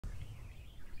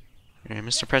Alright,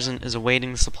 Mr. President is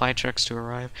awaiting the supply trucks to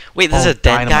arrive. Wait, this is a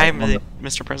dead guy,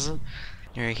 Mr. President?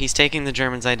 Alright, he's taking the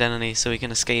German's identity so he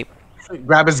can escape.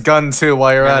 Grab his gun too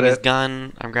while you're at His it.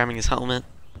 gun, I'm grabbing his helmet.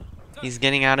 He's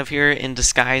getting out of here in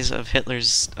disguise of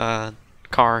Hitler's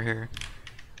car here.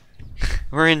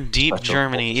 We're in deep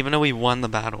Germany, even though we won the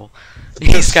battle.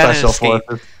 He's got to escape.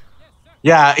 Forces.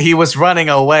 Yeah, he was running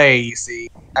away, you see.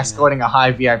 Escorting a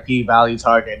high VIP value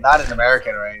target. Not an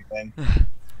American or anything.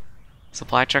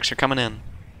 Supply trucks are coming in.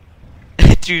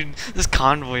 Dude, this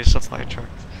convoy of supply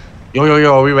trucks. Yo,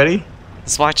 are we ready?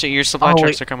 Your supply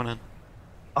trucks are coming in.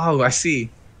 Oh, I see.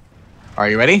 Are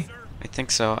you ready? I think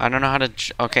so. I don't know how to...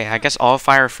 Okay, I guess I'll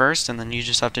fire first, and then you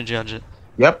just have to judge it.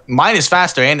 Yep. Mine is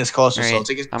faster and is closer, Right.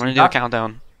 so I'm gonna do a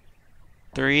countdown.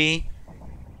 3,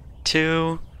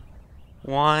 2,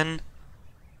 1...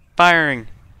 Firing!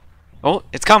 Oh,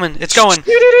 it's coming! It's going!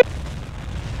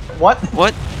 What?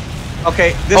 What?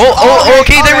 Okay.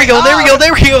 Okay, there we go! There we go!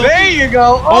 There you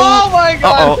go! Oh my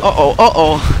god!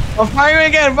 Uh-oh! I'm firing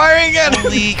again!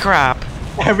 Holy crap!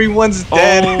 Everyone's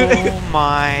dead! Oh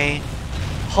my...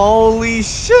 Holy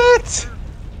shit!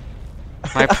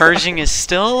 My Pershing is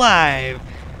still alive!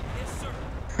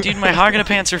 Dude, my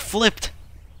Hagenpanzer flipped!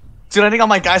 Dude, I think all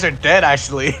my guys are dead,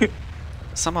 actually.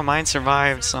 Some of mine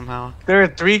survived somehow. There are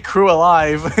 3 crew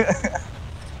alive.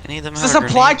 Any of them The have a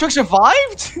supply grenade? truck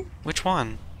survived? Which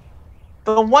one?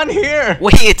 The one here.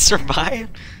 Wait, it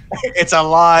survived? It's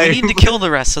alive. We need to kill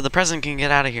the rest so the president can get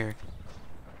out of here.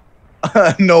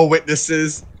 No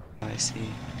witnesses. I see.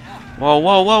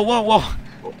 Whoa.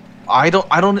 I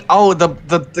don't. Oh,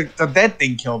 the dead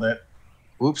thing killed it.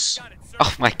 Oops.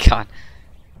 Oh my god.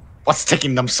 What's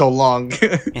taking them so long?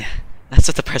 Yeah, that's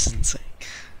what the president's saying.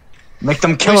 Make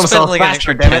them kill We spent themselves like an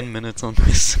faster, extra damn 10 minutes on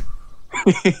this.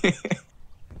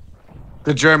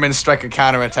 The Germans strike a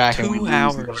counterattack and we 2 lose.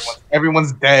 hours.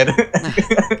 Everyone's dead.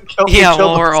 Yeah,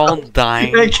 well, we're all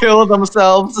dying. They killed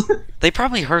themselves. They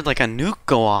probably heard like a nuke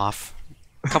go off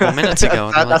a couple minutes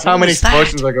ago. That's how many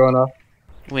explosions are going off.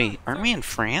 Wait, aren't we in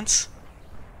France?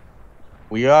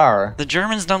 We are. The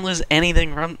Germans don't lose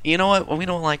anything from... You know what? Well, we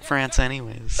don't like France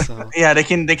anyways, so... Yeah, they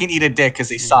can eat a dick because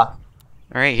they suck.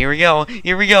 Alright, here we go.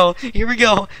 Here we go.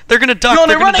 They're gonna duck. No,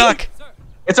 they're gonna running. duck.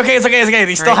 It's okay.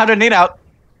 They still have their nade out.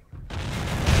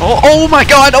 Oh my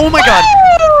god.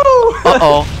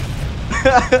 Uh-oh.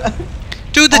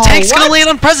 Dude, the tank's gonna land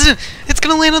on president. It's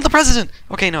gonna land on the president.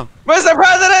 Okay, no. Where's the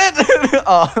president?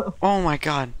 Oh my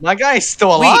god. My guy's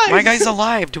still alive. Wait, my guy's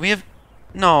alive. Do we have...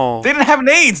 No. They didn't have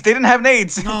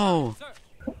nades. No.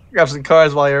 Grab some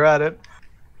cars while you're at it.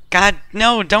 God,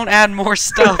 no, don't add more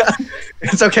stuff.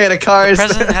 It's okay, the cars. The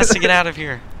president has to get out of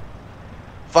here.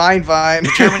 Fine.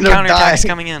 The German counterattack's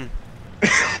coming in.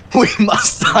 We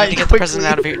must die. We need to get the president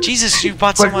out of here. Jesus, you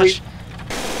bought so much.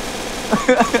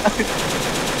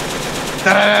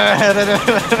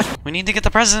 We need to get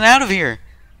the president out of here.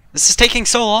 This is taking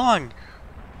so long.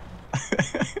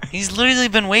 He's literally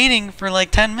been waiting for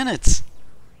like 10 minutes.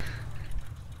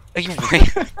 Are you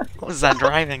what was that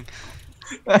driving?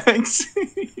 Thanks.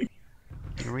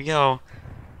 Here we go.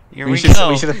 We should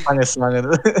have sung a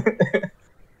song.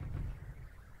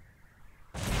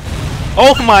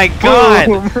 Oh my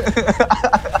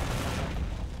god!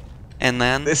 And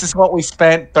then... This is what we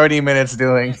spent 30 minutes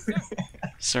doing.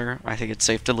 Sir, I think it's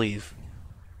safe to leave.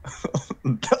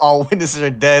 All witnesses are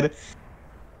dead.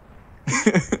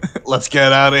 Let's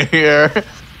get out of here.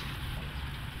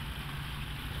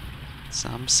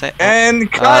 Some say...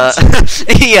 And cut!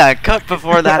 Yeah, cut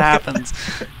before that happens.